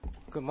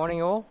Good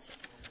morning, all.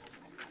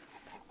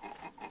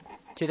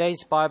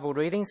 Today's Bible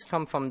readings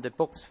come from the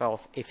book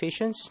of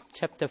Ephesians,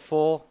 chapter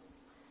 4,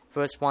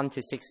 verse 1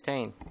 to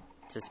 16.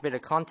 Just a bit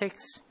of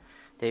context.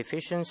 The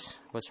Ephesians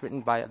was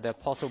written by the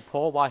Apostle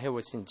Paul while he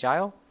was in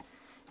jail,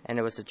 and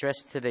it was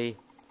addressed to the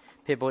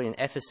people in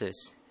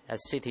Ephesus, a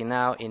city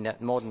now in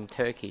modern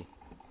Turkey.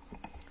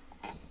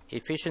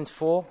 Ephesians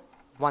 4,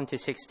 1 to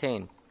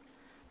 16,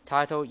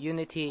 titled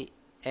Unity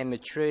and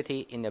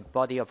Maturity in the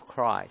Body of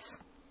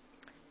Christ.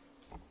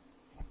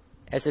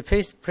 As a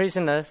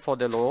prisoner for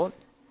the Lord,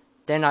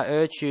 then I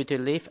urge you to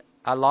live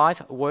a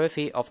life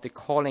worthy of the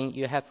calling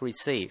you have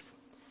received.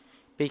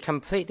 Be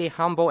completely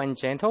humble and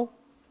gentle.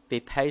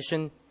 Be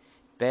patient,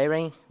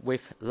 bearing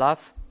with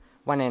love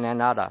one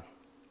another.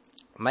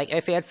 Make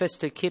every effort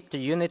to keep the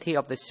unity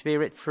of the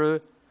Spirit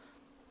through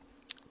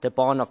the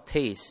bond of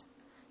peace.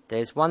 There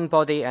is one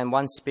body and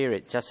one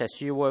Spirit, just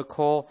as you were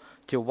called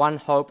to one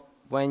hope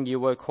when you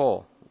were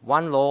called.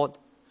 One Lord,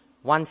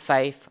 one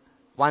faith,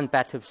 one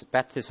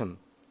baptism.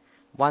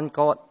 One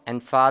God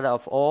and Father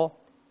of all,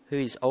 who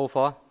is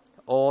over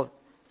all,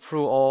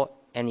 through all,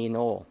 and in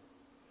all.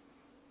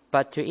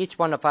 But to each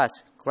one of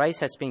us, grace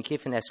has been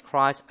given as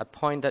Christ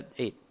appointed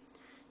it.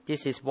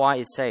 This is why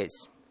it says,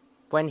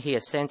 when he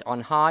ascended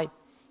on high,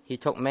 he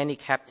took many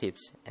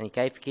captives and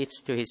gave gifts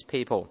to his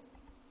people.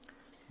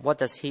 What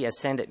does he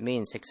ascended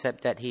mean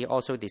except that he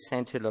also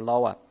descended to the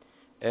lower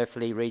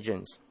earthly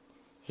regions?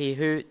 He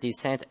who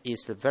descended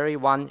is the very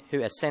one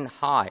who ascended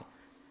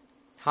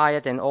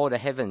higher than all the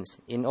heavens,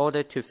 in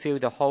order to fill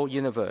the whole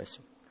universe.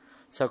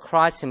 So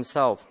Christ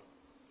himself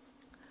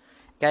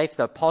gave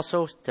the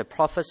apostles, the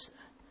prophets,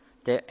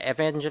 the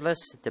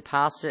evangelists, the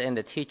pastors, and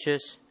the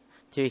teachers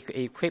to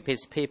equip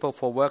his people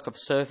for work of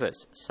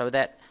service, so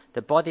that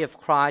the body of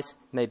Christ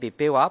may be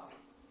built up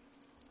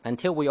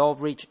until we all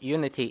reach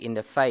unity in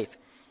the faith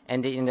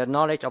and in the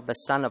knowledge of the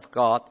Son of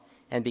God,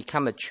 and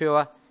become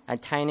mature,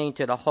 attaining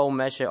to the whole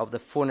measure of the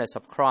fullness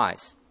of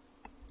Christ.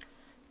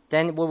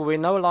 Then we will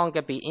no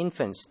longer be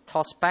infants,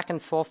 tossed back and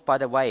forth by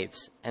the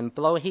waves, and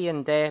blown here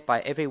and there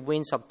by every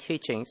wind of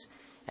teachings,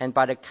 and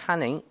by the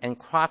cunning and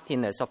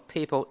craftiness of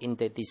people in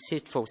their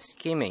deceitful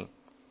scheming.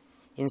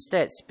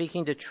 Instead,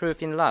 speaking the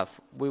truth in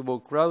love, we will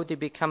grow to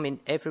become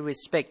in every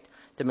respect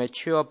the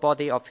mature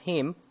body of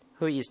him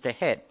who is the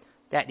head,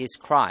 that is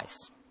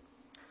Christ.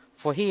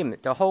 For him,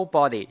 the whole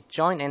body,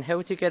 joined and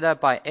held together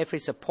by every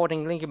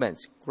supporting ligament,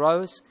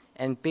 grows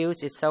and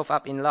builds itself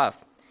up in love,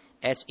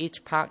 as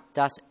each part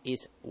does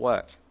its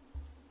work.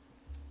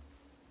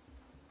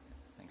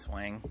 Thanks,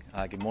 Wang.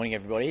 Good morning,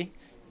 everybody.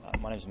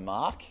 My name's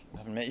Mark. I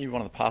haven't met you,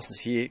 one of the pastors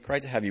here.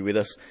 Great to have you with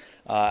us.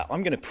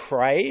 I'm going to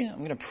pray. I'm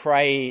going to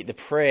pray the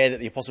prayer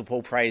that the Apostle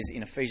Paul prays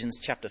in Ephesians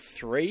chapter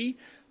 3.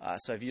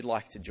 So if you'd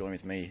like to join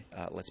with me,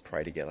 let's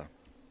pray together.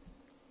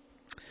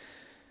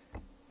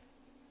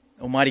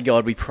 Almighty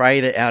God, we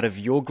pray that out of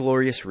your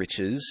glorious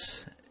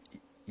riches,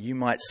 you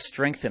might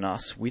strengthen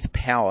us with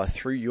power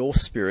through your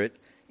Spirit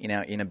in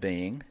our inner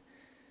being,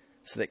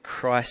 so that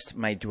Christ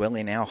may dwell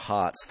in our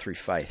hearts through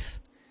faith.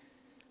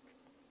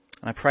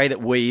 And I pray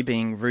that we,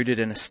 being rooted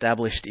and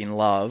established in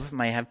love,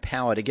 may have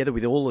power, together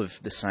with all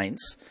of the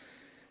saints,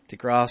 to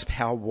grasp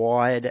how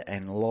wide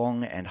and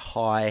long and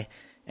high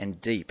and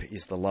deep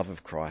is the love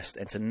of Christ,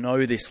 and to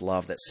know this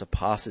love that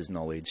surpasses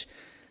knowledge,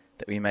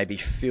 that we may be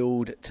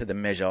filled to the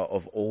measure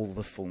of all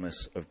the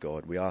fullness of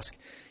God. We ask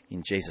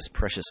in Jesus'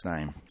 precious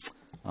name.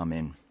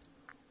 Amen.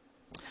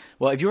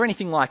 Well, if you're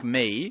anything like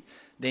me,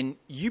 then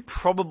you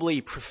probably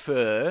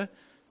prefer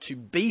to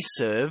be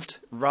served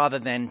rather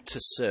than to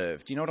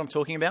serve. Do you know what I'm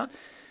talking about?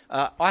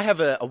 I have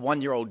a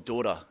one-year-old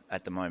daughter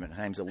at the moment.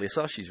 Her name's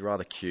Alyssa. She's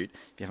rather cute,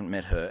 if you haven't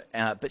met her.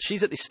 But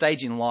she's at this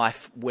stage in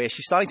life where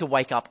she's starting to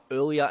wake up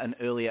earlier and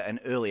earlier and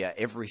earlier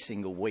every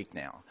single week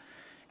now.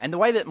 And the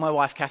way that my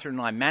wife Catherine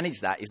and I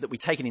manage that is that we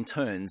take it in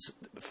turns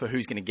for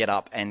who's going to get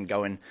up and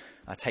go and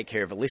take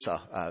care of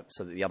Alyssa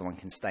so that the other one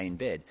can stay in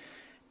bed.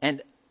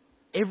 And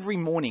every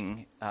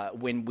morning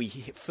when we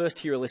first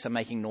hear Alyssa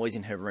making noise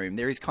in her room,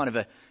 there is kind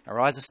of our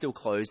eyes are still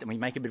closed and we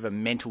make a bit of a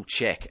mental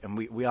check and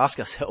we ask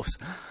ourselves,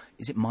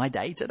 is it my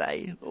day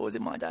today or is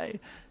it my day?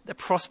 The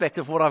prospect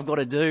of what I've got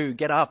to do,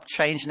 get up,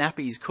 change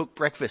nappies, cook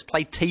breakfast,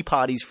 play tea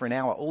parties for an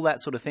hour, all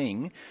that sort of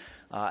thing,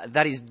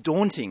 that is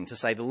daunting to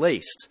say the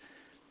least.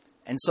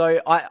 And so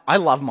I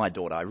love my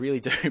daughter, I really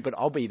do, but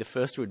I'll be the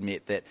first to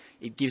admit that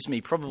it gives me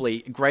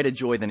probably greater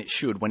joy than it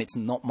should when it's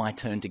not my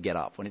turn to get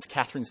up, when it's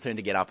Catherine's turn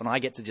to get up and I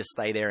get to just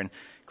stay there and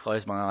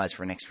close my eyes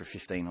for an extra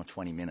 15 or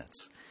 20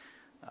 minutes.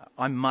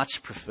 I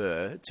much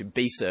prefer to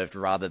be served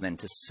rather than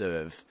to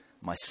serve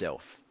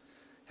myself.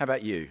 How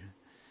about you?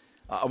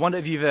 I wonder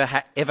if you've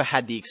ever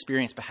had the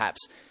experience,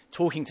 perhaps,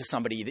 talking to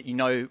somebody that you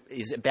know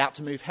is about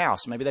to move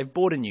house. Maybe they've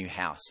bought a new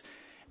house.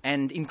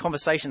 And in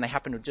conversation, they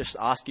happen to just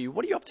ask you,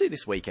 what are you up to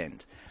this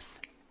weekend?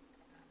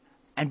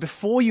 And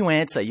before you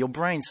answer, your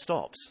brain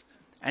stops.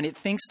 And it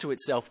thinks to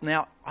itself,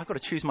 now, I've got to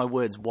choose my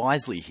words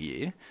wisely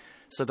here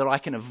so that I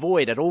can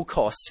avoid at all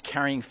costs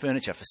carrying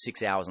furniture for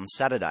 6 hours on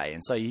Saturday.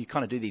 And so you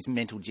kind of do these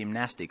mental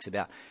gymnastics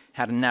about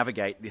how to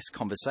navigate this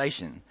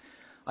conversation.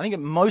 I think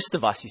that most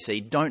of us, you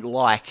see, don't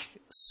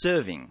like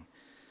serving.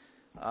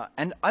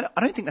 And I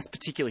don't think that's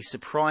particularly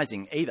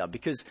surprising either,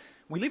 because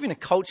we live in a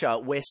culture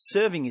where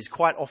serving is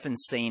quite often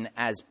seen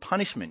as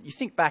punishment. You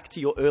think back to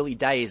your early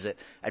days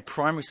at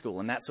primary school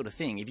and that sort of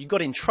thing. If you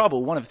got in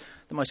trouble, one of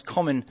the most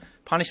common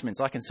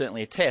punishments, I can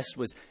certainly attest,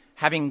 was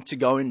having to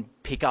go and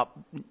pick up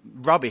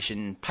rubbish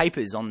and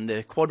papers on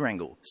the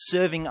quadrangle.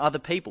 Serving other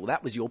people,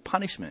 that was your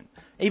punishment.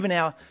 Even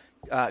our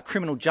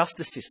criminal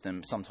justice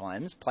system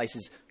sometimes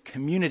places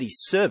community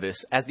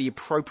service as the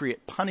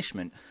appropriate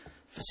punishment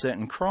for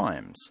certain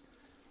crimes.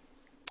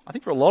 I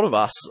think for a lot of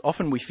us,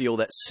 often we feel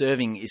that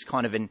serving is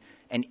kind of an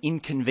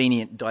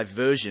inconvenient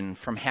diversion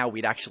from how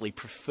we'd actually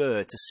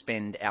prefer to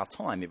spend our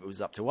time if it was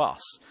up to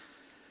us.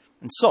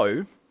 And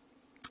so,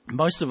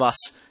 most of us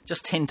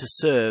just tend to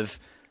serve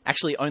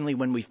actually only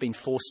when we've been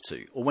forced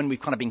to, or when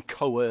we've kind of been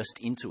coerced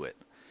into it.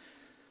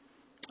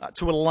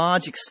 To a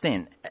large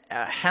extent,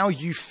 how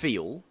you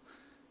feel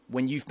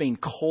when you've been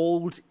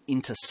called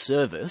into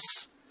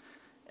service,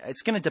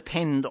 it's going to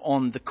depend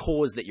on the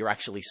cause that you're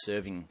actually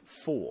serving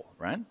for,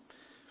 right?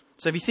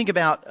 So if you think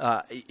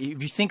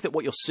that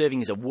what you're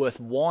serving is a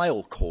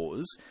worthwhile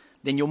cause,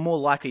 then you're more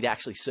likely to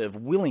actually serve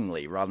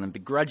willingly rather than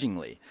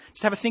begrudgingly.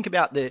 Just have a think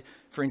about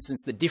for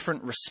instance, the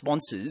different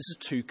responses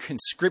to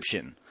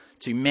conscription,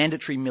 to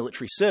mandatory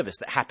military service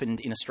that happened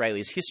in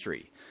Australia's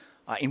history.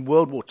 In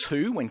World War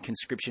II, when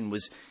conscription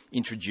was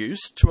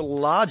introduced, to a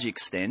large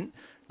extent,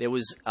 there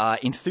was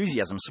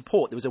enthusiasm,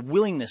 support. There was a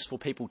willingness for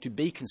people to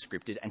be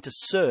conscripted and to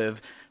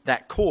serve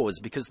that cause,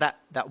 because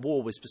that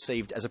war was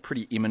perceived as a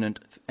pretty imminent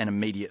and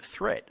immediate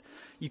threat.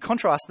 You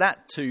contrast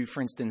that to,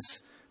 for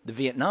instance, the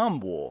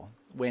Vietnam War,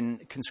 when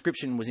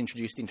conscription was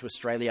introduced into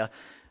Australia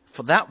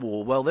for that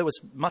war. Well, there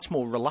was much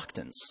more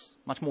reluctance,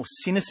 much more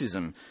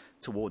cynicism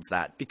towards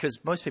that,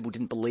 because most people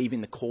didn't believe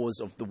in the cause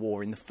of the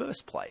war in the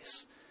first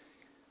place.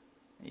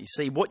 You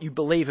see, what you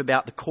believe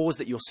about the cause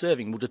that you're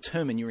serving will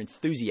determine your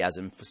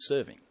enthusiasm for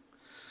serving.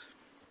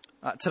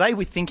 Today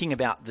we're thinking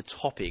about the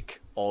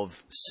topic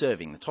of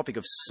serving, the topic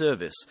of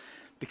service,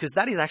 because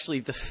that is actually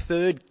the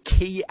third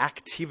key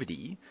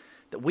activity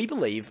that we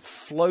believe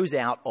flows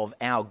out of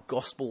our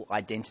gospel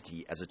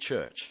identity as a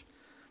church.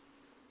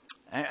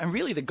 And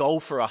really the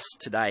goal for us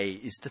today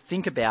is to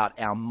think about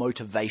our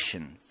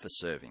motivation for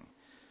serving.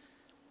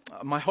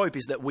 My hope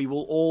is that we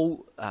will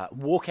all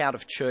walk out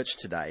of church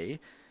today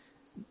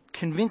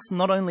convinced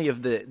not only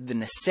of the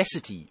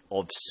necessity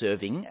of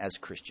serving as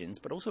Christians,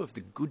 but also of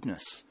the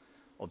goodness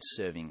of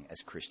serving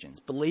as Christians,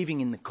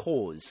 believing in the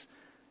cause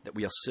that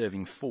we are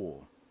serving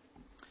for.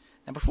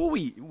 Now, before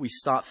we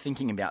start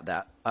thinking about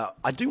that,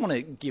 I do want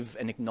to give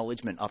an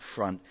acknowledgement up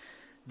front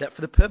that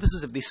for the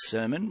purposes of this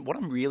sermon, what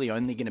I'm really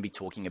only going to be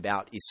talking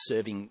about is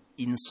serving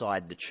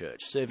inside the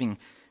church, serving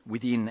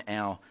within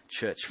our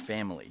church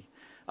family.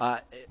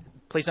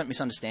 Please don't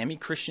misunderstand me.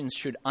 Christians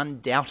should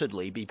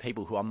undoubtedly be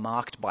people who are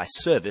marked by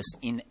service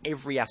in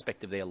every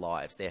aspect of their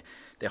lives,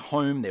 their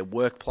home, their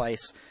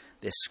workplace,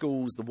 their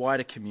schools, the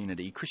wider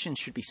community. Christians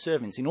should be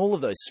servants in all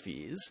of those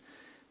spheres.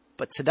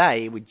 But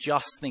today, we're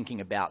just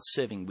thinking about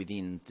serving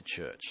within the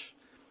church.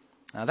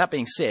 That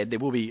being said, there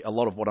will be a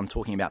lot of what I'm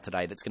talking about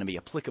today that's going to be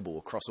applicable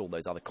across all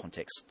those other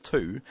contexts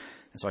too.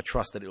 And so I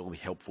trust that it will be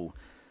helpful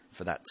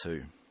for that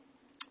too.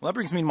 Well, that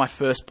brings me to my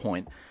first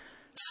point.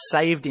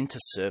 Saved into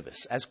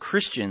service. As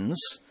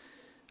Christians,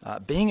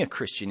 being a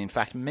Christian, in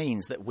fact,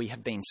 means that we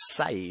have been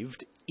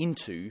saved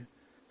into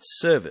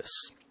service.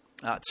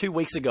 2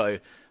 weeks ago,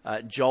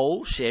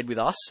 Joel shared with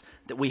us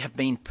that we have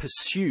been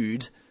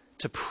pursued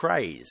to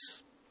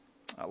praise.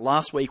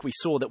 Last week, we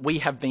saw that we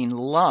have been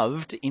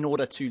loved in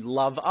order to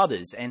love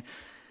others. And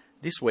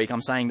this week, I'm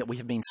saying that we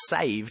have been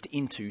saved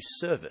into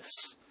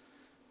service.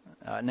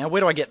 Now, where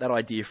do I get that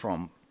idea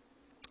from?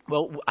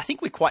 Well, I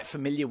think we're quite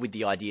familiar with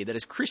the idea that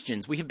as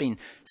Christians, we have been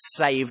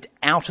saved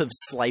out of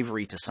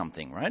slavery to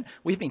something, right?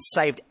 We've been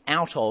saved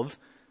out of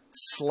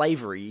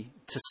slavery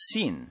to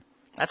sin.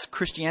 That's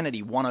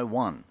Christianity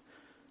 101.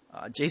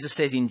 Jesus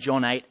says in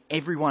John 8,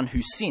 everyone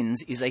who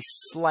sins is a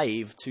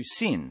slave to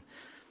sin.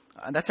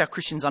 That's how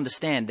Christians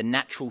understand the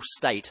natural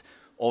state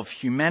of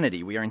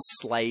humanity. We are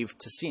enslaved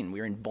to sin.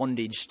 We are in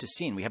bondage to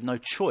sin. We have no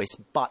choice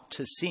but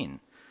to sin.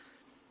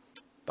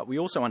 But we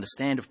also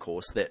understand, of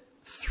course, that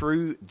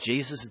through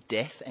Jesus'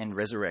 death and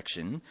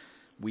resurrection,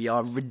 we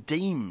are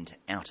redeemed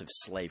out of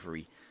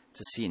slavery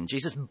to sin.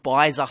 Jesus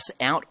buys us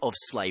out of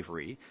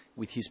slavery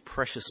with his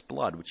precious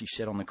blood, which he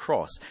shed on the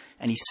cross,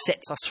 and he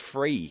sets us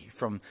free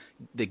from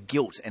the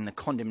guilt and the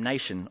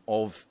condemnation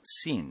of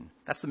sin.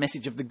 That's the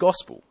message of the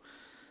gospel,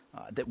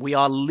 that we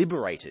are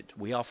liberated.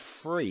 We are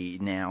free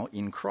now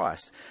in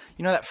Christ.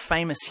 You know that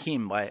famous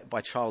hymn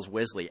by Charles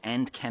Wesley,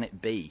 "And Can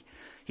It Be?"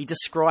 He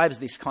describes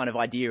this kind of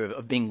idea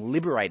of being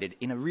liberated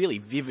in a really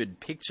vivid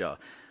picture.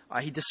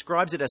 He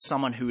describes it as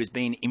someone who has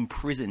been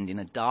imprisoned in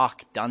a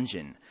dark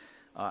dungeon,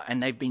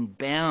 and they've been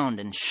bound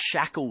and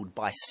shackled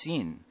by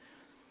sin.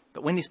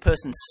 But when this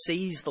person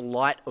sees the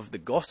light of the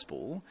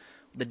gospel,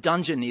 the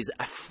dungeon is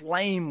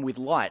aflame with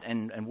light.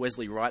 And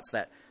Wesley writes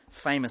that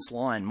famous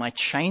line, "My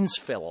chains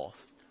fell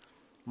off,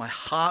 My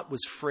heart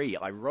was free.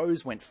 I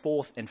rose, went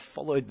forth, and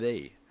followed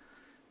thee.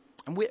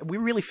 And we're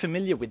really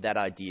familiar with that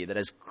idea that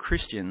as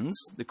Christians,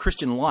 the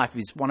Christian life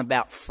is one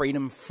about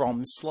freedom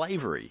from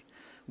slavery.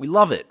 We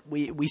love it.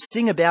 We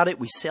sing about it.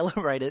 We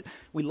celebrate it.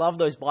 We love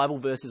those Bible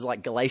verses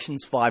like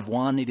Galatians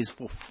 5:1. It is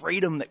for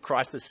freedom that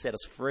Christ has set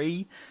us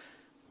free.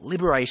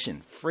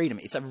 Liberation, freedom.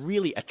 It's a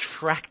really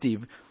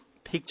attractive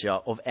picture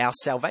of our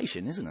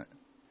salvation, isn't it?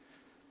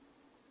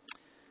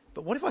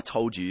 But what if I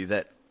told you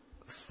that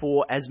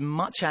for as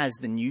much as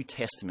the New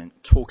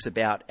Testament talks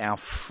about our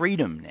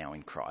freedom now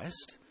in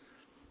Christ,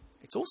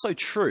 it's also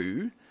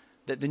true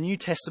that the New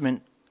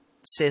Testament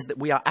says that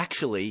we are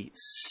actually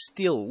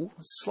still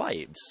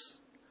slaves.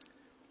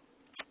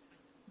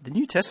 The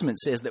New Testament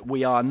says that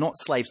we are not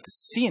slaves to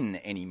sin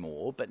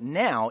anymore, but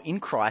now in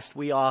Christ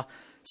we are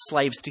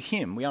slaves to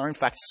him. We are in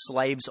fact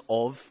slaves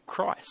of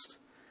Christ.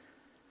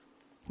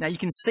 Now you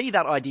can see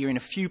that idea in a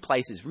few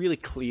places really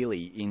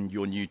clearly in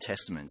your New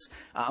Testaments.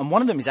 And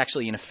one of them is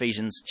actually in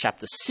Ephesians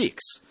chapter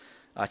 6.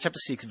 Chapter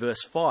 6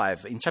 verse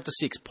 5. In chapter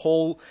 6,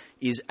 Paul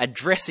is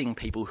addressing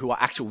people who are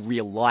actual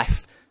real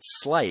life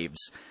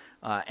slaves.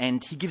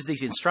 And he gives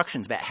these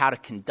instructions about how to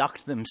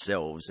conduct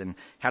themselves and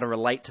how to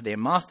relate to their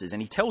masters.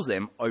 And he tells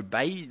them to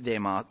obey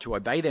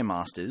their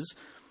masters,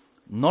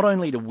 not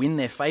only to win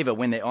their favour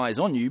when their eye is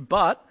on you,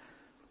 but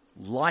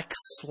like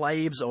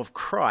slaves of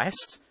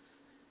Christ,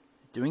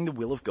 doing the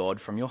will of God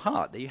from your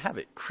heart. There you have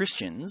it.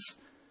 Christians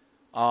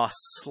are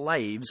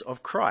slaves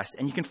of Christ.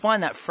 And you can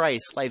find that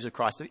phrase, slaves of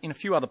Christ, in a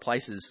few other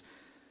places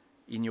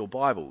in your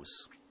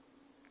Bibles.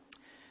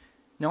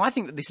 Now, I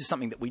think that this is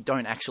something that we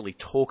don't actually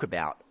talk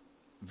about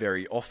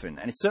very often.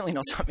 And it's certainly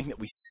not something that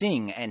we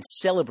sing and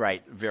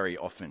celebrate very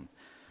often.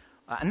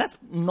 And that's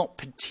not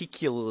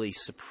particularly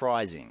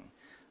surprising.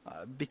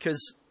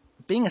 Because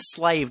being a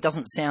slave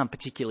doesn't sound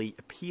particularly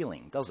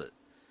appealing, does it?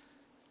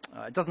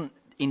 It doesn't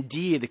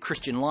endear the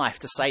Christian life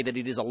to say that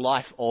it is a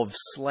life of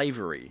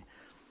slavery.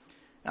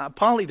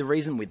 Partly the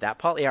reason with that,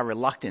 partly our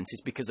reluctance,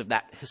 is because of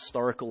that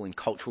historical and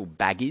cultural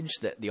baggage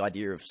that the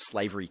idea of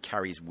slavery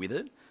carries with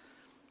it.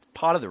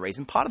 Part of the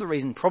reason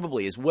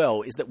probably as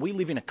well is that we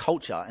live in a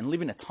culture and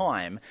live in a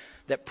time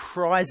that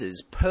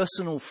prizes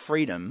personal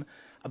freedom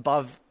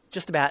above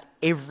just about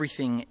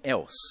everything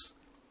else.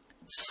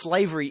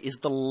 Slavery is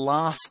the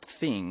last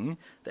thing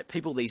that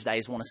people these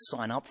days want to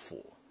sign up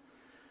for.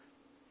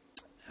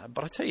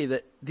 But I tell you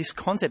that this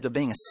concept of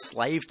being a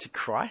slave to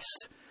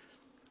Christ,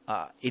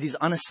 it is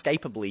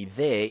unescapably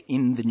there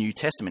in the New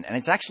Testament. And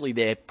it's actually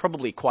there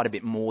probably quite a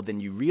bit more than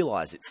you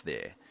realise it's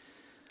there.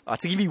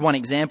 To give you one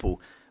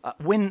example,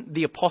 when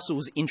the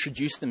apostles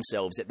introduce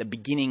themselves at the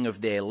beginning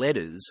of their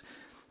letters,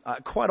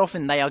 quite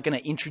often they are going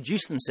to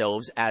introduce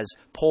themselves as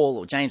Paul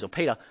or James or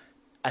Peter,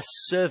 a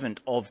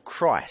servant of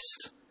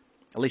Christ.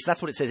 At least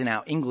that's what it says in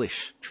our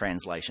English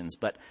translations.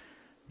 But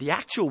the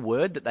actual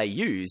word that they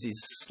use is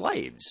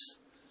slaves.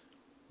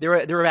 There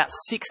are about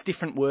 6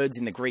 different words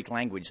in the Greek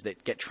language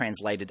that get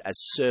translated as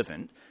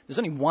servant. There's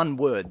only one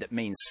word that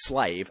means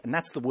slave, and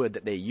that's the word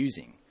that they're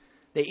using.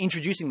 They're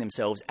introducing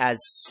themselves as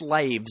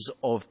slaves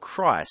of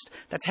Christ.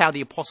 That's how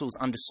the apostles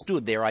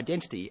understood their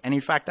identity. And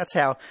in fact, that's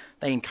how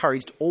they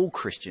encouraged all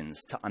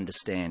Christians to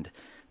understand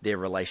their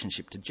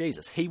relationship to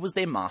Jesus. He was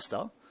their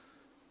master,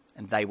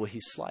 and they were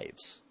his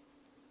slaves.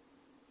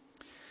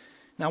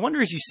 Now, I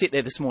wonder as you sit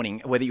there this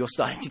morning whether you're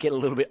starting to get a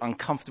little bit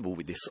uncomfortable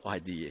with this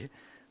idea.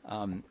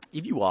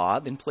 If you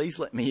are, then please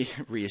let me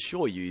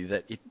reassure you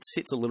that it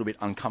sits a little bit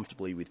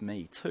uncomfortably with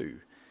me too.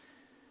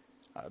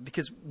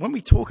 Because when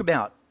we talk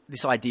about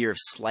this idea of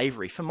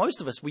slavery, for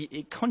most of us,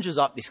 it conjures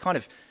up this kind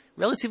of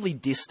relatively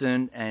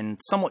distant and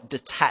somewhat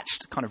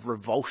detached kind of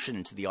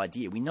revulsion to the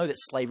idea. We know that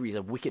slavery is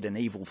a wicked and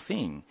evil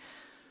thing.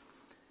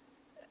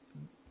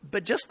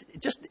 But just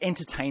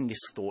entertain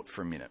this thought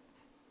for a minute.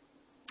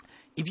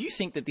 If you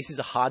think that this is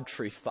a hard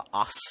truth for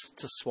us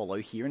to swallow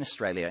here in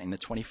Australia in the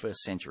 21st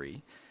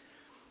century,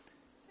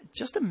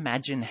 just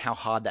imagine how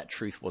hard that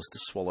truth was to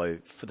swallow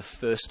for the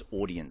first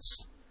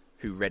audience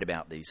who read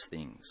about these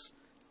things.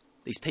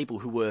 These people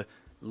who were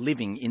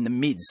living in the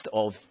midst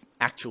of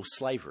actual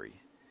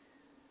slavery.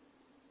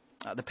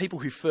 The people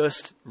who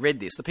first read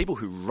this, the people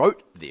who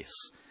wrote this,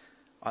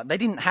 they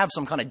didn't have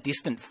some kind of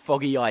distant,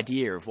 foggy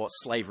idea of what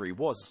slavery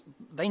was.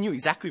 They knew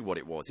exactly what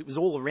it was. It was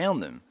all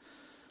around them.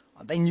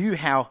 They knew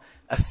how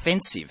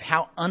offensive,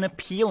 how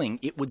unappealing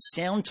it would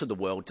sound to the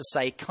world to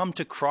say, come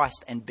to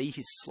Christ and be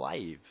his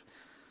slave.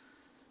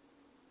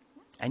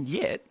 And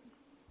yet,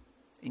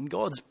 in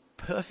God's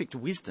perfect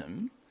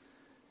wisdom,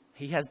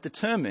 he has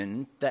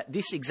determined that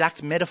this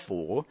exact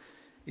metaphor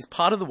is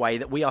part of the way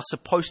that we are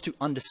supposed to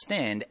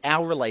understand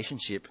our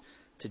relationship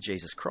to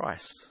Jesus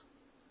Christ.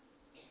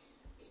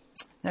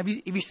 Now,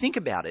 if you think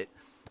about it,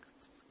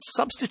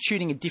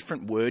 substituting a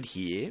different word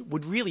here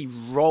would really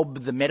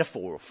rob the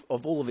metaphor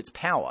of all of its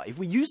power. If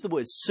we use the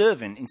word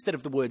servant instead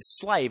of the word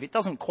slave, it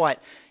doesn't quite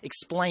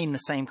explain the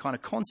same kind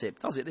of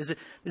concept, does it?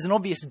 There's an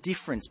obvious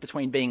difference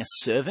between being a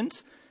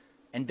servant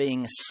and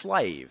being a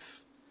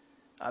slave.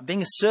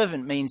 Being a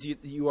servant means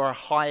you are a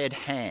hired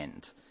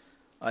hand.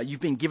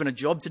 You've been given a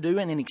job to do,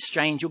 and in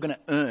exchange, you're going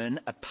to earn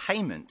a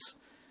payment.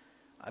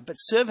 But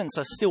servants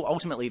are still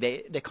ultimately,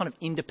 they're kind of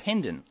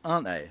independent,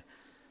 aren't they?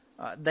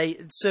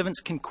 Servants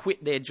can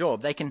quit their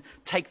job. They can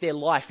take their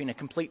life in a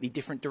completely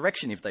different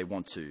direction if they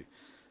want to.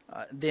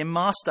 Their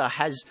master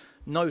has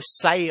no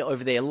say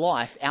over their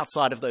life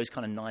outside of those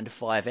kind of 9 to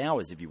 5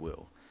 hours, if you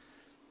will.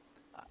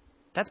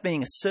 That's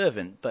being a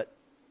servant, but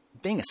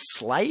being a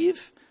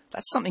slave,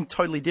 that's something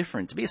totally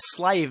different. To be a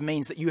slave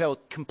means that you are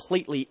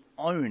completely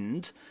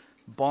owned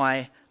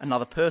by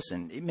another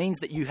person. It means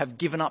that you have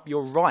given up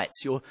your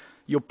rights,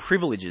 your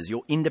privileges,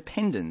 your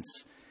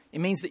independence.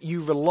 It means that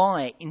you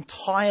rely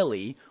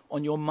entirely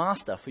on your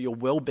master for your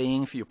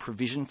well-being, for your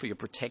provision, for your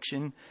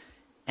protection.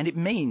 And it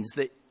means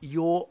that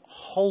your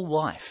whole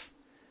life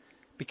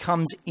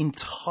becomes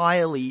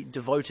entirely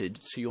devoted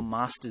to your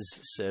master's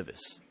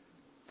service.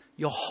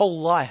 Your whole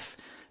life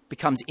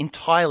becomes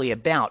entirely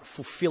about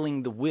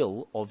fulfilling the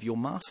will of your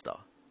master.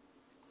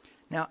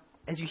 Now,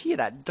 as you hear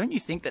that, don't you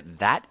think that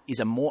that is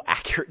a more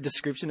accurate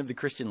description of the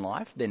Christian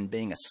life than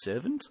being a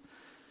servant?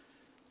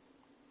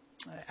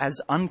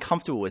 As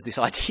uncomfortable as this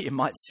idea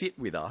might sit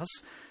with us,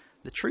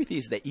 the truth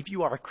is that if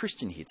you are a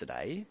Christian here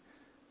today,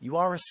 you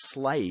are a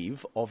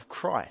slave of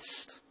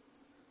Christ.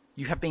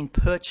 You have been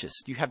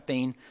purchased, you have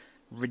been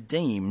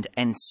redeemed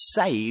and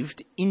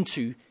saved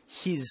into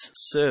his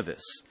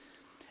service.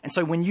 And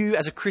so when you,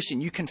 as a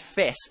Christian, you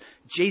confess,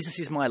 Jesus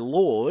is my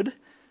Lord,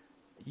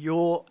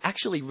 you're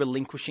actually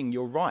relinquishing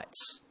your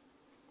rights.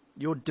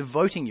 You're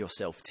devoting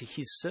yourself to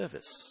his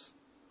service.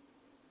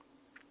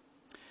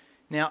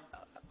 Now,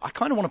 I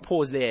kind of want to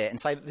pause there and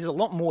say that there's a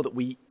lot more that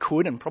we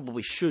could and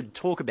probably should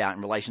talk about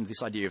in relation to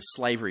this idea of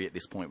slavery at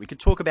this point. We could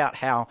talk about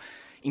how,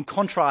 in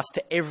contrast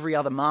to every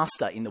other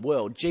master in the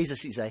world,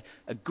 Jesus is a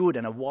good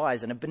and a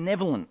wise and a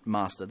benevolent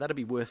master. That'd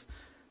be worth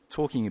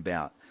talking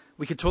about.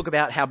 We could talk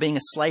about how being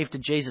a slave to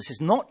Jesus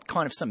is not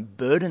kind of some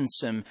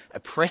burdensome,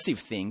 oppressive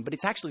thing, but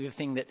it's actually the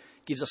thing that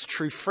gives us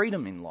true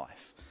freedom in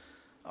life.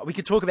 We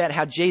could talk about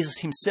how Jesus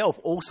himself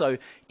also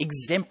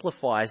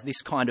exemplifies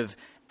this kind of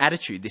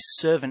attitude, this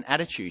servant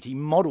attitude. He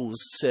models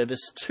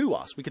service to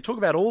us. We could talk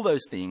about all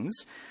those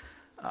things,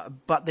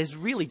 but there's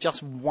really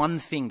just one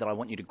thing that I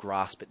want you to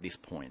grasp at this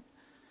point.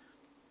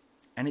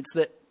 And it's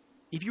that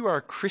if you are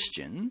a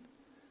Christian,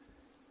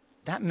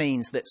 that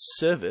means that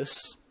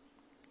service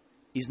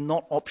is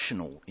not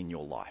optional in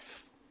your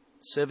life.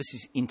 Service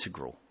is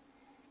integral.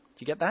 Do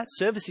you get that?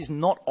 Service is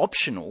not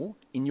optional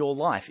in your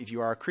life if you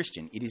are a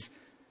Christian. It is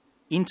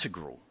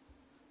integral.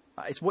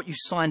 It's what you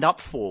signed up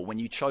for when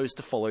you chose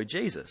to follow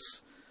Jesus.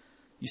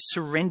 You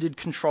surrendered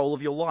control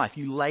of your life.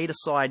 You laid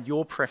aside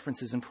your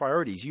preferences and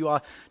priorities. You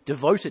are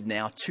devoted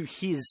now to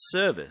his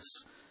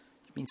service.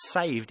 You've been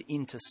saved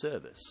into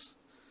service.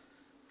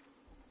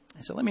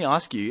 And so let me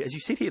ask you, as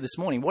you sit here this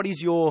morning, what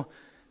is your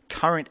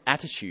current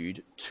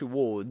attitude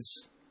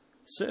towards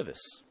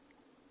service?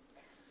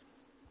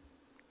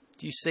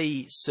 Do you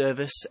see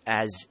service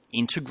as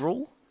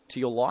integral to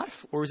your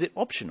life, or is it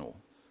optional?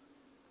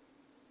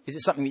 Is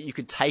it something that you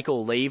could take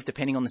or leave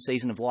depending on the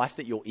season of life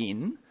that you're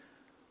in?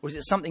 Or is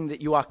it something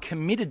that you are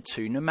committed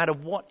to no matter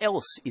what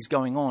else is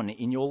going on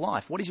in your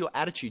life? What is your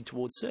attitude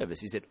towards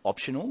service? Is it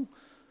optional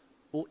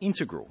or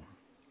integral?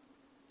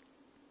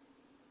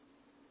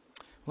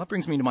 Well, that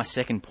brings me to my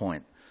second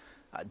point,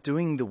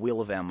 doing the will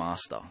of our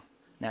master.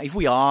 Now, if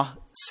we are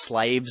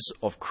slaves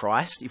of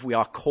Christ, if we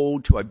are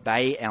called to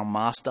obey our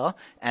master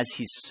as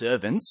his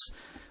servants,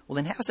 well,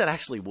 then how does that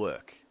actually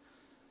work?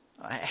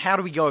 How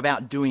do we go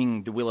about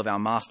doing the will of our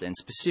master? And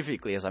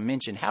specifically, as I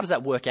mentioned, how does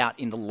that work out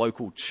in the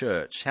local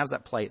church? How does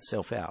that play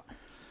itself out?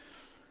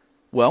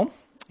 Well,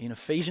 in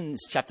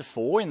Ephesians chapter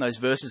 4, in those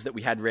verses that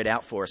we had read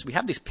out for us, we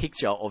have this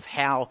picture of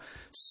how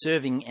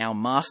serving our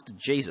master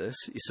Jesus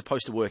is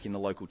supposed to work in the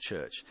local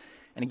church.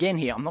 And again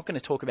here, I'm not going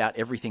to talk about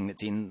everything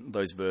that's in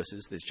those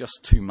verses. There's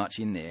just too much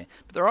in there.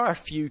 But there are a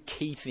few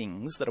key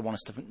things that I want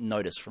us to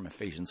notice from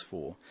Ephesians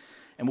 4.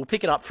 And we'll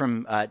pick it up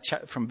from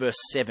verse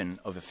 7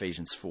 of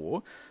Ephesians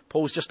 4.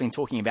 Paul's just been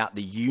talking about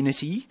the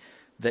unity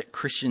that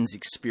Christians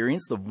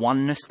experience, the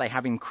oneness they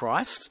have in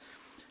Christ.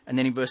 And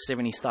then in verse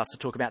 7, he starts to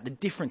talk about the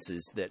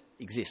differences that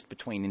exist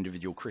between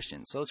individual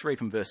Christians. So let's read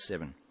from verse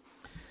 7.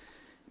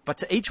 But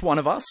to each one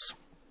of us,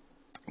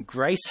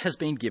 grace has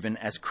been given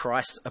as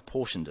Christ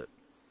apportioned it.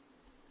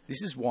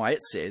 This is why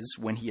it says,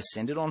 when he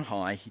ascended on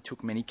high, he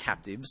took many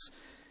captives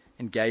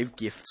and gave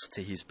gifts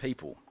to his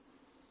people.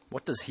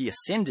 What does he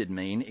ascended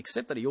mean,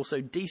 except that he also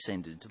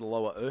descended to the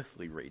lower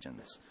earthly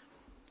regions?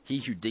 He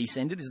who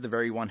descended is the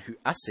very one who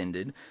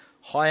ascended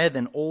higher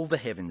than all the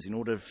heavens in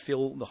order to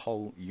fill the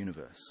whole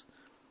universe.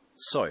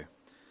 So,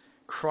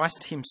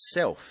 Christ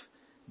himself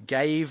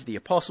gave the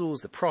apostles,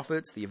 the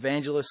prophets, the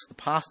evangelists, the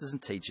pastors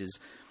and teachers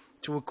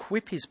to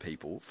equip his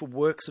people for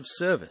works of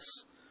service,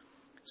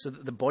 so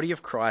that the body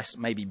of Christ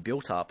may be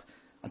built up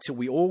until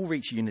we all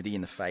reach unity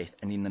in the faith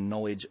and in the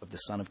knowledge of the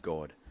Son of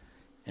God,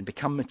 and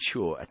become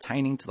mature,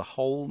 attaining to the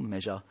whole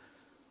measure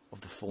of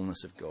the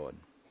fullness of God.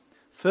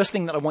 First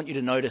thing that I want you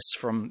to notice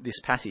from this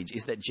passage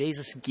is that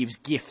Jesus gives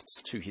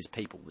gifts to his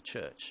people, the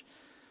church.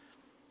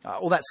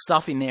 All that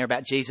stuff in there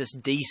about Jesus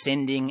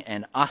descending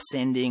and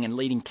ascending and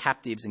leading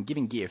captives and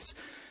giving gifts.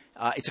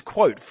 It's a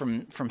quote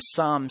from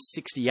Psalm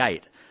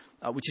 68,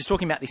 which is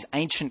talking about this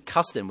ancient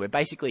custom where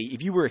basically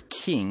if you were a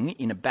king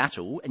in a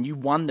battle and you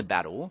won the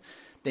battle,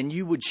 then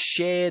you would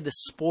share the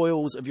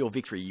spoils of your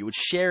victory. You would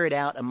share it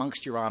out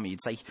amongst your army.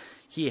 You'd say,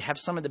 here, have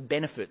some of the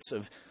benefits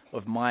of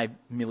my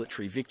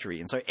military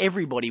victory. And so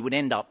everybody would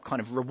end up kind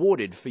of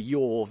rewarded for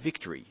your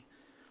victory.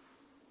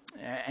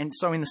 And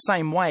so in the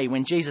same way,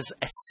 when Jesus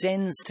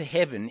ascends to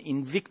heaven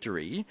in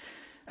victory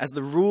as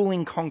the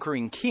ruling,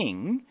 conquering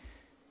king,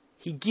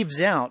 he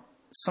gives out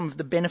some of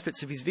the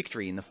benefits of his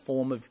victory in the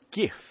form of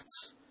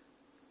gifts.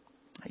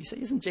 You say,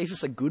 isn't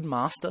Jesus a good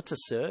master to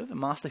serve, a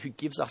master who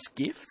gives us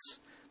gifts?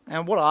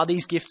 And what are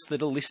these gifts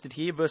that are listed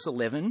here? Verse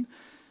 11,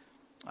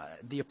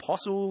 the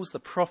apostles, the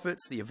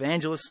prophets, the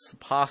evangelists, the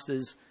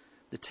pastors,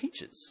 the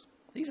teachers.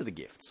 These are the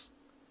gifts.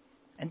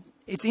 And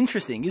it's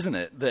interesting, isn't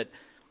it, that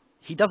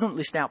he doesn't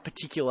list out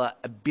particular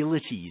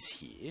abilities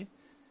here.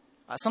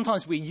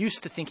 Sometimes we're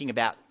used to thinking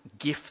about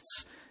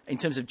gifts in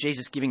terms of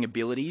Jesus giving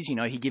abilities. You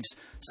know, he gives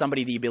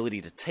somebody the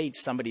ability to teach,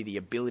 somebody the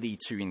ability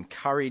to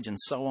encourage, and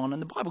so on.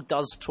 And the Bible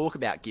does talk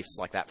about gifts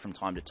like that from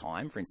time to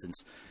time. For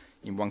instance,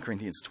 in 1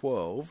 Corinthians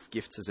 12,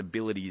 gifts as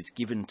abilities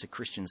given to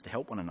Christians to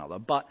help one another.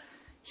 But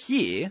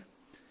here,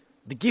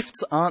 the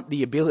gifts aren't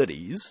the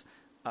abilities,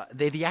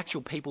 they're the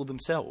actual people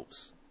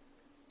themselves.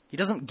 He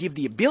doesn't give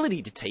the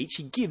ability to teach,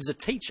 he gives a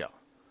teacher.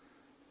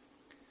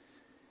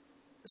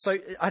 So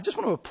I just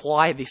want to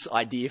apply this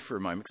idea for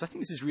a moment because I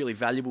think this is really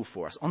valuable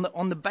for us.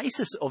 On the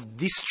basis of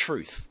this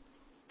truth,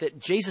 that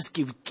Jesus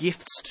gives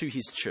gifts to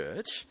his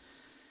church,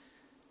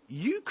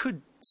 you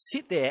could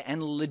sit there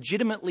and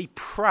legitimately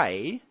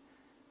pray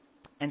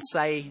and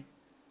say,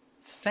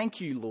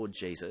 thank you, Lord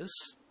Jesus,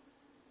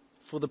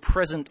 for the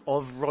present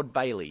of Rod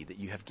Bailey that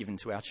you have given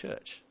to our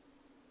church.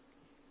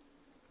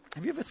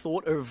 Have you ever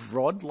thought of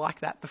Rod like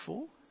that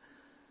before?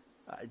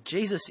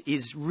 Jesus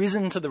is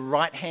risen to the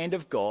right hand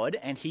of God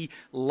and he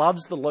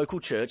loves the local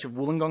church of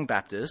Wollongong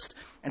Baptist.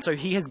 And so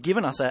he has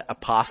given us a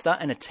pastor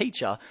and a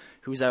teacher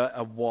who is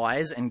a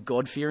wise and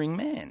God-fearing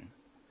man.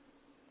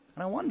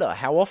 And I wonder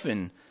how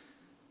often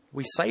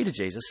we say to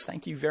Jesus,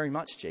 thank you very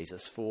much,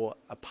 Jesus, for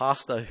a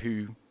pastor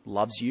who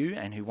loves you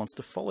and who wants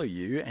to follow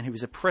you and who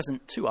is a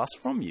present to us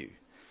from you.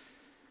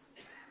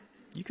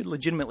 You could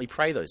legitimately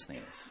pray those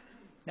things.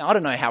 Now, I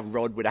don't know how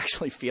Rod would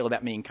actually feel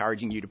about me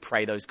encouraging you to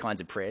pray those kinds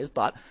of prayers,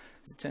 but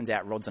as it turns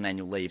out, Rod's on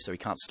annual leave, so he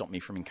can't stop me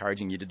from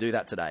encouraging you to do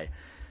that today.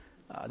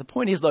 The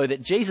point is, though,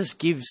 that Jesus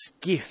gives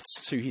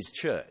gifts to his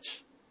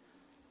church.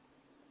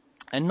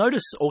 And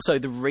notice also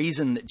the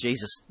reason that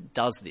Jesus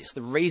does this,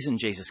 the reason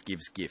Jesus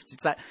gives gifts.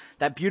 It's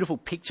that beautiful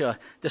picture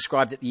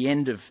described at the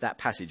end of that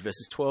passage,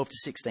 verses 12 to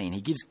 16.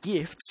 He gives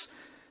gifts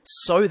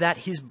so that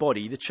his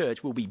body, the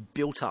church, will be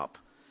built up,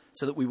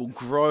 so that we will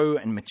grow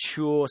and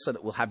mature, so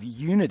that we'll have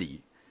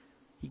unity.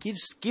 He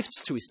gives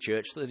gifts to his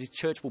church so that his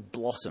church will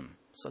blossom,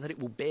 so that it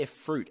will bear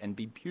fruit and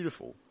be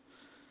beautiful.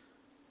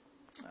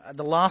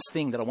 The last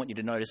thing that I want you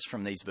to notice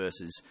from these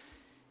verses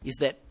is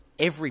that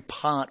every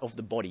part of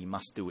the body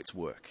must do its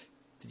work.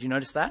 Did you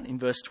notice that in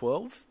verse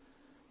 12?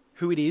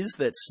 Who it is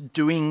that's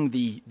doing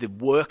the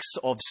works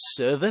of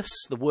service,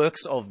 the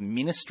works of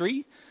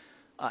ministry.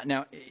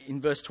 Now,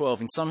 in verse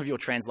 12, in some of your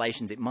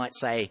translations, it might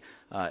say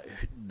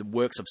the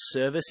works of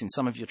service. In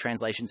some of your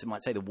translations, it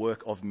might say the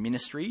work of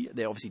ministry.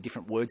 There are obviously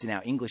different words in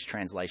our English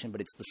translation,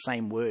 but it's the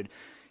same word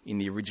in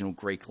the original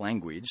Greek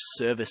language.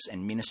 Service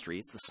and ministry,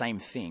 it's the same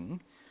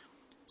thing.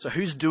 So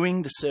who's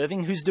doing the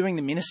serving? Who's doing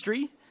the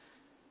ministry?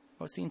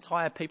 Well, it's the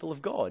entire people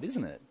of God,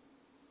 isn't it?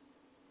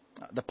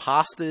 The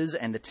pastors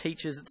and the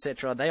teachers,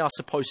 etc., they are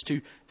supposed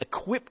to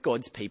equip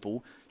God's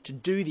people to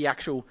do the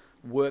actual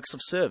works of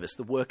service,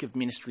 the work of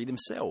ministry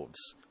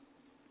themselves.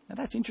 Now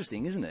that's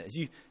interesting, isn't it? As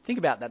you think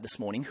about that this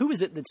morning, who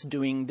is it that's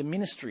doing the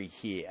ministry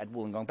here at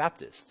Wollongong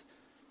Baptist?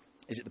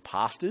 Is it the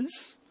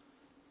pastors?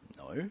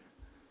 No.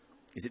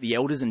 Is it the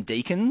elders and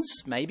deacons?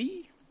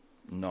 Maybe?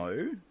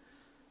 No.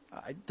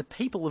 The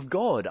people of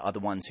God are the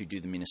ones who do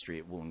the ministry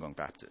at Wollongong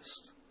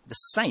Baptist. The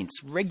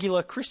saints,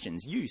 regular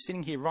Christians, you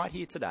sitting here right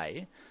here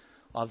today,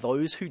 are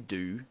those who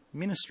do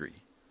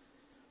ministry.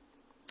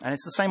 And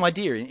it's the same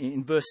idea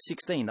in verse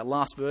 16, that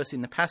last verse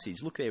in the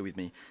passage. Look there with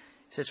me.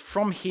 It says,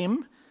 from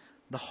him,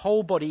 the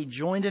whole body,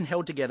 joined and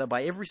held together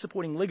by every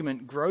supporting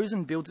ligament, grows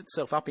and builds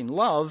itself up in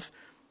love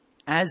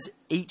as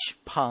each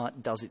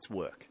part does its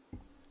work.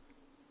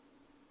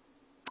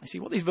 You see,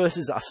 what these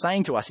verses are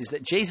saying to us is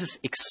that Jesus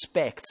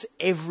expects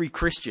every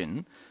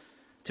Christian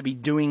to be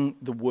doing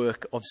the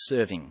work of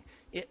serving.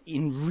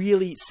 In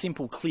really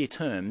simple, clear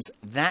terms,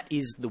 that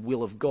is the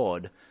will of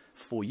God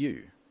for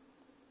you.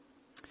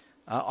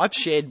 I've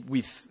shared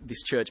with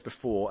this church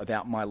before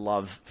about my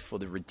love for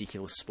the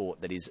ridiculous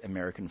sport that is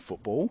American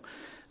football.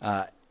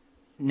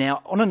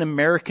 Now, on an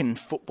American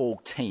football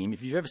team,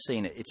 if you've ever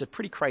seen it, it's a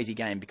pretty crazy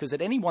game because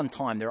at any one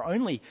time there are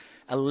only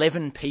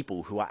 11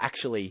 people who are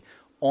actually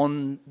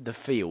on the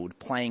field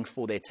playing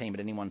for their team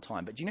at any one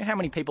time. But do you know how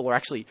many people are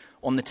actually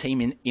on the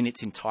team in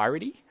its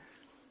entirety?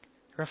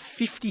 There are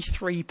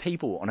 53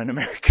 people on an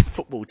American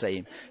football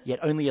team, yet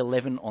only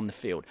 11 on the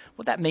field.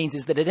 What that means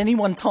is that at any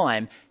one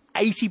time,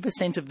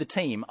 80% of the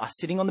team are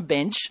sitting on the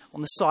bench,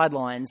 on the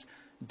sidelines,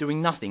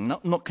 doing nothing,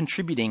 not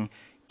contributing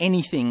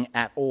anything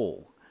at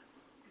all.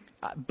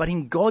 But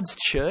in God's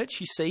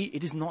church, you see,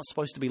 it is not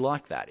supposed to be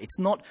like that. It's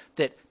not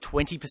that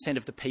 20%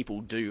 of the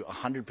people do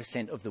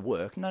 100% of the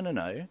work.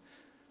 No.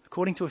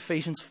 According to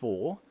Ephesians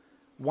 4,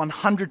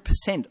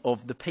 100%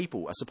 of the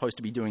people are supposed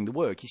to be doing the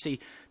work. You see,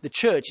 the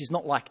church is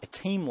not like a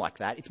team like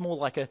that. It's more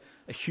like a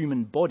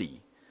human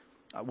body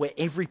where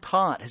every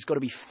part has got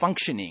to be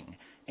functioning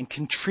and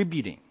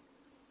contributing.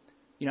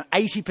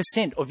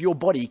 80% of your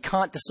body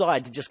can't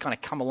decide to just kind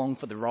of come along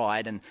for the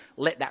ride and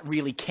let that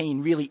really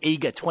keen, really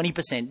eager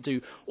 20%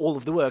 do all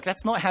of the work.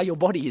 That's not how your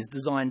body is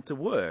designed to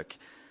work.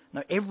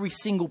 No, every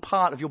single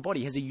part of your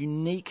body has a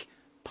unique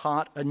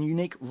part, a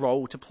unique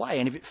role to play.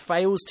 And if it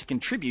fails to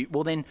contribute,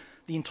 well, then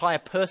the entire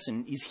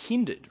person is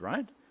hindered,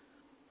 right?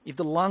 If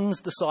the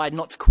lungs decide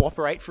not to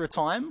cooperate for a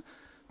time,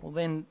 well,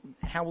 then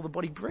how will the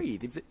body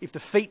breathe? If the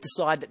feet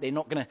decide that they're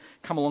not going to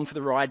come along for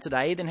the ride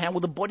today, then how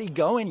will the body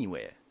go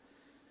anywhere?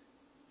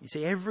 You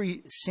see,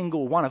 every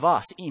single one of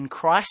us in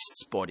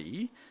Christ's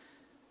body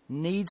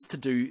needs to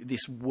do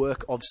this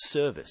work of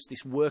service,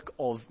 this work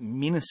of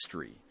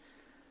ministry,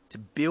 to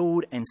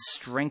build and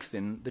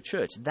strengthen the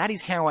church. That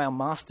is how our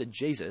Master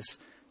Jesus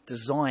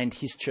designed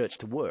his church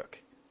to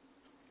work.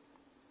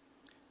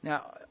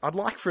 Now, I'd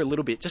like for a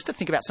little bit just to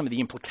think about some of the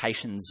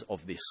implications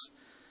of this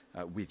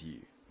with you.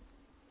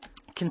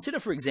 Consider,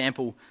 for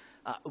example,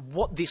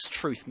 what this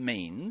truth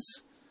means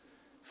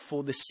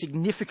for the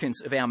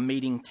significance of our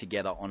meeting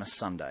together on a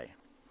Sunday.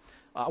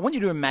 I want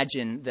you to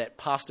imagine that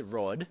Pastor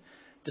Rod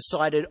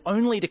decided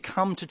only to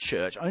come to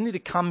church, only to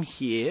come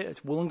here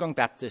at Wollongong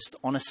Baptist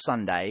on a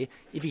Sunday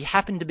if he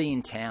happened to be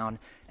in town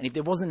and if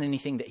there wasn't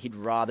anything that he'd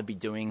rather be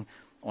doing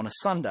on a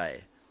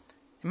Sunday.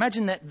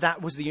 Imagine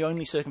that was the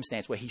only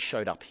circumstance where he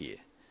showed up here.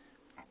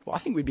 Well, I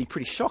think we'd be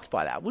pretty shocked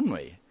by that, wouldn't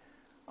we?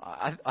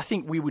 I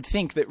think we would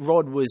think that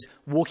Rod was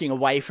walking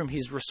away from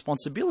his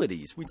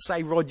responsibilities. We'd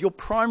say, Rod, your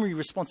primary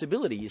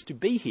responsibility is to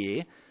be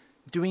here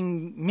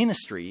doing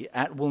ministry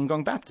at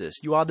Wollongong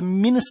Baptist. You are the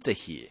minister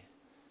here.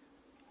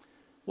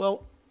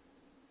 Well,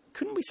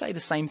 couldn't we say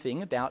the same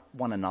thing about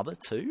one another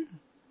too?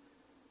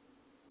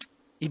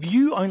 If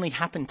you only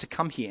happen to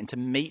come here and to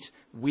meet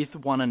with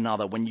one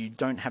another when you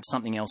don't have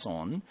something else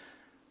on,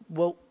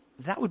 well,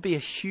 that would be a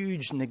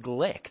huge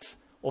neglect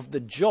of the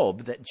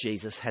job that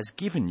Jesus has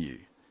given you,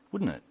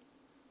 wouldn't it?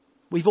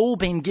 We've all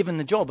been given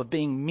the job of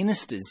being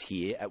ministers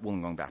here at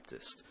Wollongong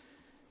Baptist.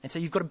 And so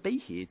you've got to be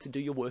here to do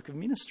your work of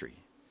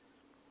ministry.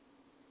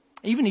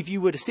 Even if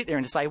you were to sit there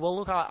and to say, well,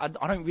 look, I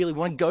don't really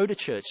want to go to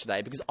church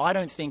today because I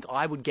don't think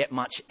I would get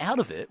much out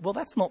of it. Well,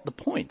 that's not the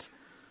point.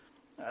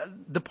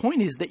 The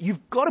point is that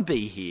you've got to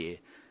be here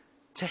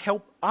to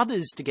help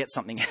others to get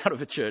something out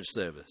of a church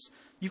service.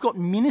 You've got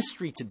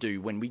ministry to do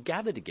when we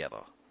gather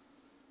together.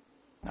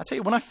 I'll tell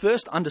you, when I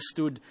first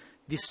understood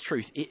this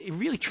truth, it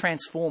really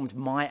transformed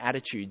my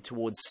attitude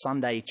towards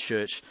Sunday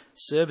church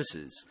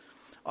services.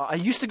 I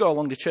used to go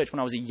along to church when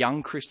I was a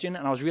young Christian,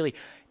 and I was really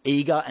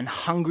eager and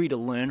hungry to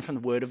learn from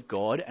the Word of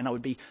God, and I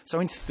would be so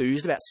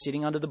enthused about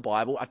sitting under the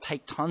Bible. I'd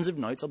take tons of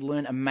notes. I'd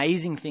learn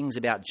amazing things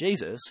about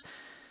Jesus,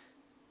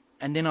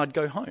 and then I'd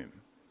go home.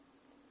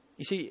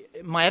 You see,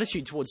 my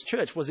attitude towards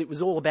church was it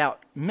was all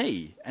about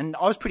me, and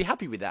I was pretty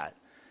happy with that.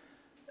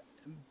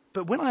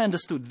 But when I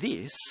understood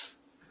this,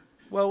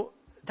 well,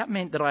 that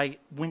meant that I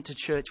went to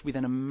church with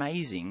an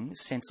amazing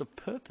sense of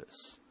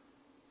purpose.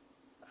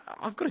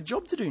 I've got a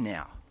job to do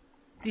now.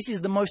 This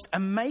is the most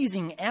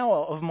amazing hour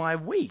of my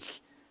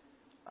week.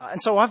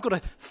 And so I've got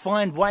to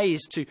find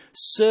ways to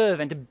serve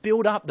and to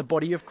build up the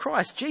body of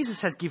Christ.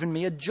 Jesus has given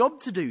me a job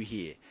to do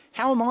here.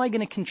 How am I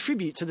going to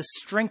contribute to the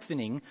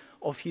strengthening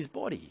of his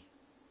body?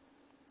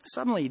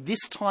 Suddenly,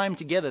 this time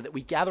together that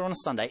we gather on a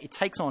Sunday, it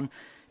takes on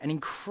an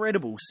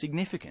incredible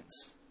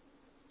significance.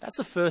 That's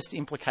the first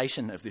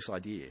implication of this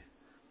idea.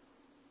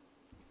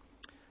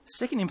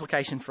 Second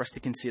implication for us to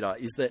consider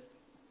is that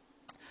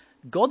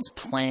God's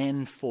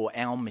plan for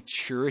our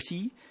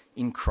maturity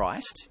in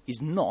Christ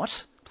is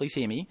not, please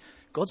hear me,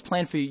 God's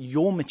plan for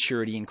your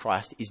maturity in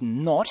Christ is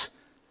not,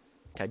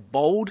 okay,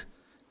 bold,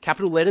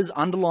 capital letters,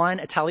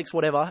 underline, italics,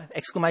 whatever,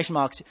 exclamation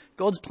marks.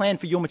 God's plan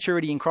for your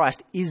maturity in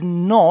Christ is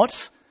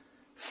not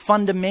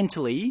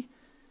fundamentally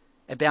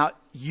about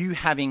you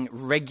having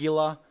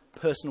regular,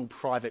 personal,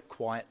 private,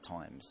 quiet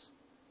times.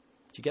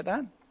 Did you get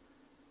that?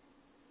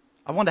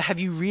 I wonder, have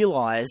you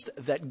realized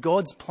that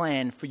God's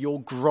plan for your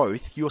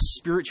growth, your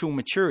spiritual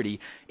maturity,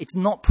 it's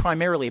not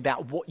primarily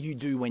about what you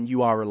do when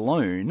you are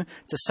alone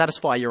to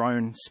satisfy your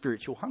own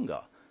spiritual hunger?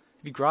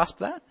 Have you grasped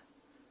that?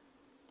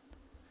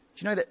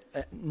 Do you know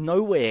that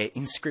nowhere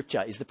in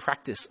Scripture is the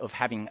practice of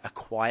having a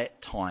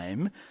quiet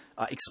time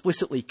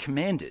explicitly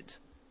commanded?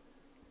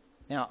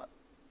 Now,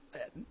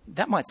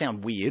 that might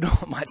sound weird, or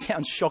it might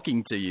sound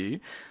shocking to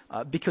you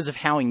because of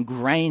how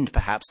ingrained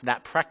perhaps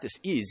that practice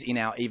is in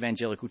our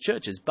evangelical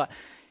churches. But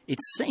it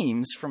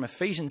seems from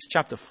Ephesians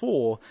chapter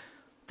 4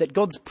 that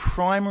God's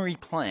primary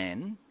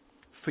plan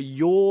for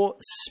your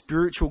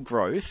spiritual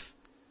growth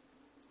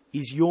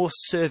is your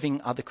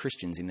serving other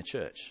Christians in the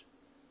church.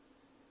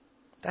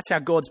 That's how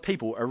God's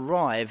people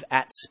arrive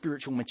at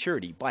spiritual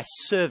maturity, by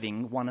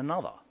serving one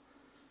another.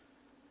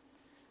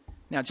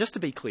 Now, just to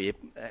be clear,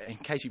 in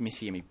case you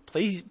mishear me,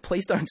 please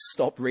don't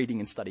stop reading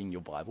and studying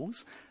your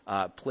Bibles.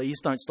 Please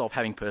don't stop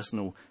having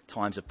personal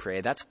times of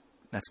prayer. That's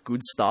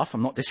good stuff.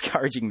 I'm not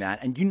discouraging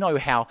that. And you know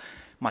how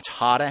much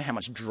harder, how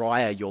much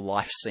drier your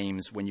life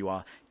seems when you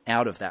are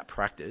out of that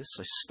practice.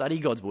 So study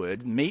God's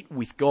word, meet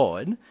with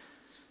God.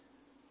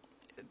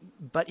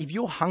 But if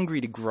you're hungry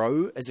to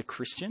grow as a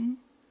Christian,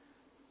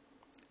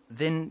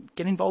 then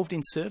get involved in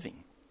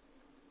serving.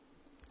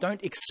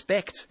 Don't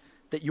expect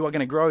that you are going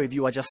to grow if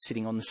you are just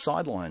sitting on the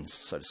sidelines,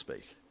 so to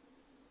speak.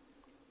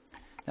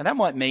 Now, that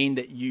might mean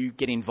that you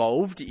get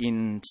involved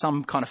in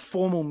some kind of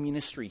formal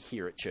ministry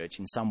here at church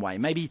in some way.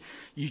 Maybe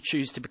you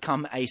choose to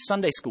become a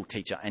Sunday school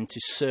teacher and to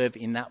serve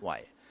in that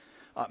way.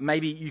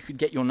 Maybe you could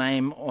get your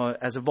name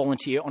as a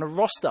volunteer on a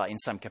roster in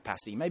some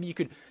capacity. Maybe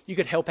you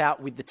could help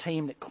out with the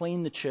team that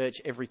clean the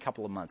church every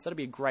couple of months. That'd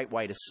be a great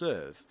way to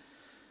serve.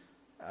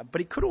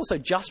 But it could also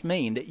just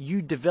mean that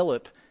you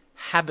develop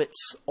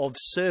habits of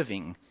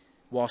serving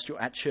whilst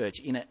you're at church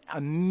in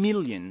a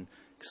million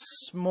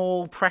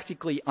small,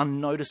 practically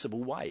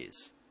unnoticeable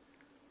ways.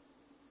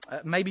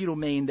 Maybe it'll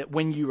mean that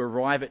when you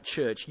arrive at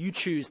church, you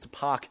choose to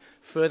park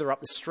further up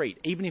the street,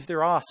 even if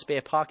there are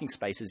spare parking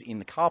spaces in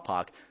the car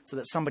park, so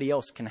that somebody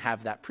else can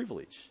have that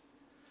privilege.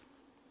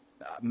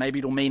 Maybe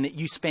it'll mean that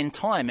you spend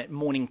time at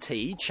morning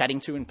tea chatting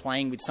to and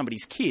playing with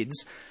somebody's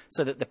kids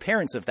so that the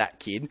parents of that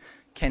kid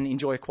can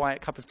enjoy a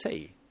quiet cup of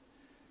tea.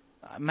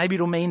 Maybe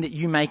it'll mean that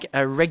you make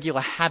a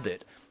regular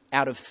habit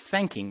out of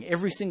thanking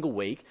every single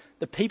week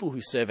the people who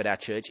serve at our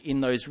church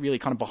in those really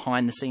kind of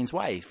behind-the-scenes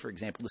ways. For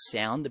example, the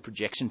sound, the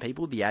projection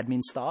people, the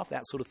admin staff,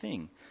 that sort of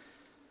thing.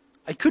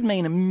 It could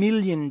mean a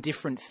million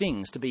different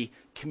things to be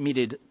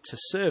committed to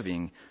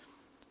serving.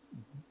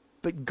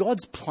 But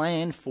God's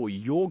plan for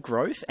your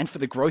growth and for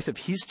the growth of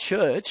his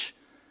church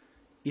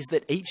is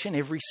that each and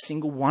every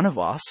single one of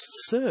us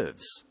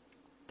serves.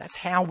 That's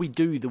how we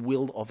do the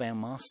will of our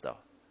Master.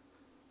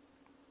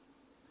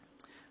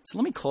 So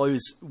let me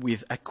close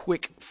with a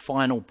quick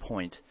final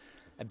point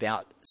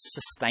about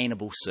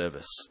sustainable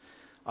service.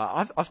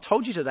 I've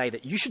told you today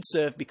that you should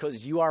serve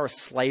because you are a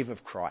slave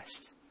of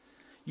Christ.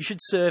 You should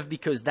serve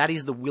because that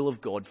is the will of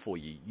God for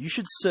you. You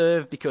should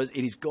serve because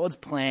it is God's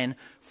plan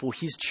for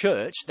his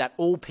church that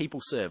all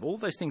people serve. All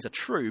those things are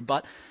true,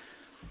 but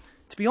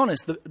to be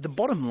honest, the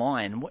bottom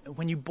line,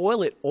 when you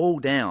boil it all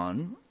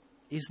down,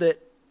 is that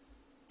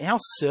our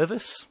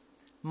service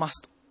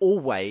must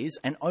always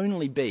and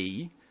only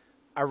be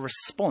a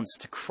response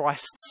to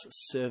Christ's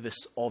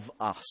service of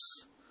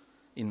us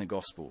in the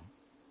gospel.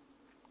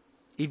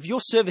 If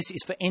your service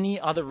is for any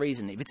other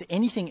reason, if it's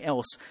anything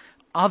else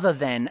other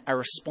than a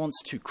response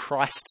to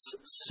Christ's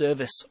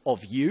service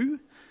of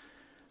you,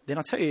 then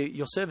I tell you,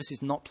 your service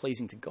is not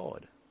pleasing to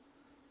God.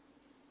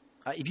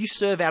 If you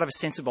serve out of a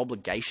sense of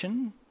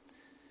obligation,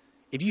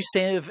 if you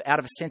serve out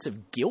of a sense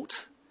of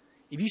guilt,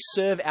 if you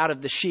serve out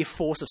of the sheer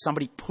force of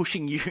somebody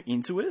pushing you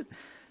into it,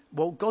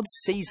 well, God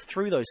sees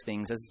through those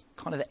things as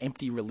kind of the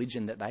empty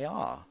religion that they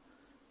are.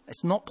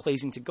 It's not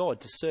pleasing to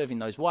God to serve in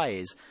those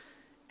ways,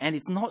 and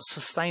it's not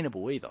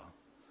sustainable either.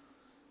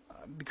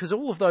 Because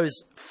all of those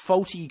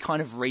faulty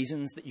kind of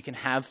reasons that you can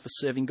have for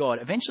serving God,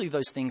 eventually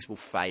those things will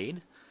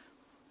fade,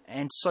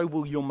 and so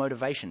will your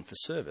motivation for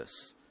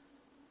service.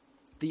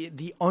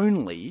 The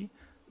only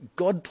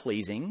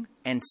God-pleasing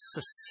and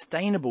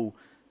sustainable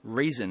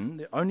reason,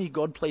 the only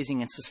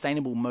God-pleasing and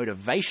sustainable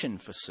motivation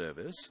for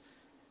service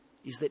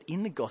is that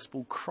in the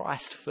gospel,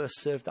 Christ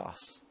first served us.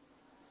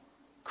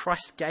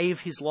 Christ gave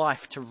his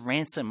life to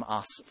ransom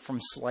us from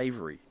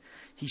slavery.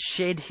 He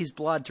shed his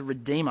blood to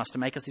redeem us, to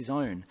make us his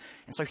own.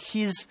 And so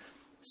his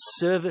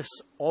service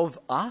of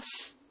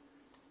us,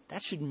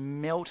 that should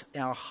melt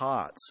our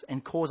hearts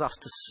and cause us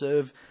to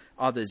serve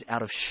others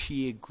out of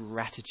sheer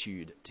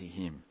gratitude to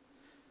him.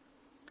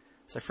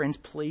 So friends,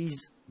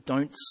 please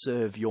don't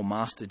serve your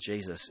Master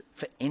Jesus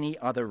for any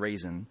other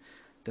reason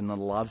than the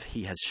love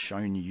he has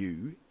shown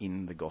you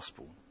in the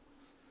gospel.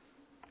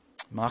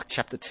 Mark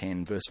chapter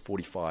 10, verse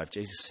 45,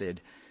 Jesus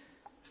said,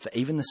 "For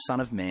even the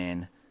Son of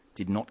Man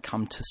did not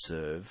come to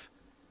serve,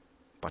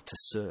 but to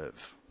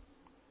serve.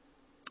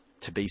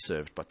 To be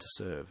served, but to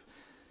serve.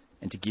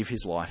 And to give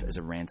his life as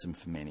a ransom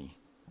for many."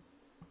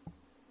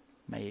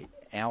 May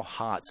our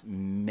hearts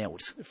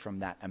melt from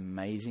that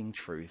amazing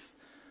truth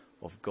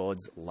of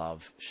God's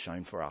love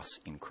shown for us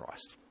in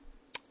Christ.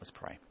 Let's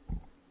pray.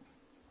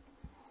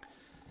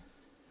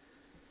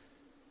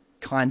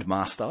 Kind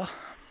Master,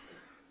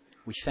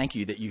 we thank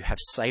you that you have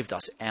saved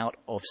us out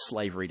of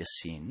slavery to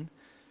sin,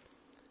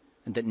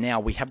 and that now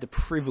we have the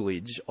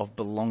privilege of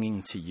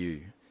belonging to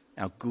you,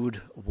 our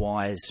good,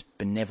 wise,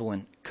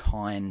 benevolent,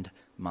 kind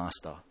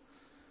Master.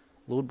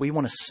 Lord, we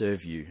want to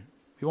serve you.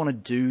 We want to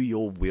do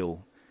your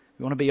will.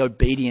 We want to be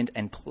obedient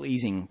and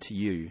pleasing to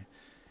you.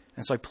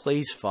 And so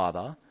please,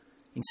 Father,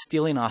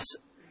 instill in us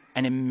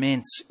an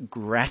immense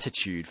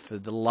gratitude for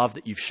the love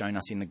that you've shown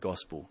us in the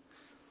gospel.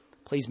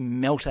 Please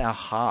melt our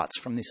hearts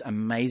from this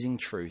amazing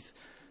truth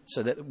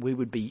so that we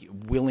would be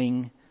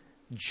willing,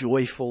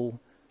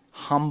 joyful,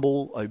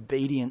 humble,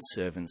 obedient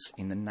servants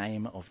in the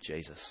name of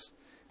Jesus.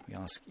 We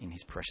ask in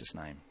his precious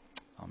name.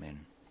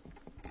 Amen.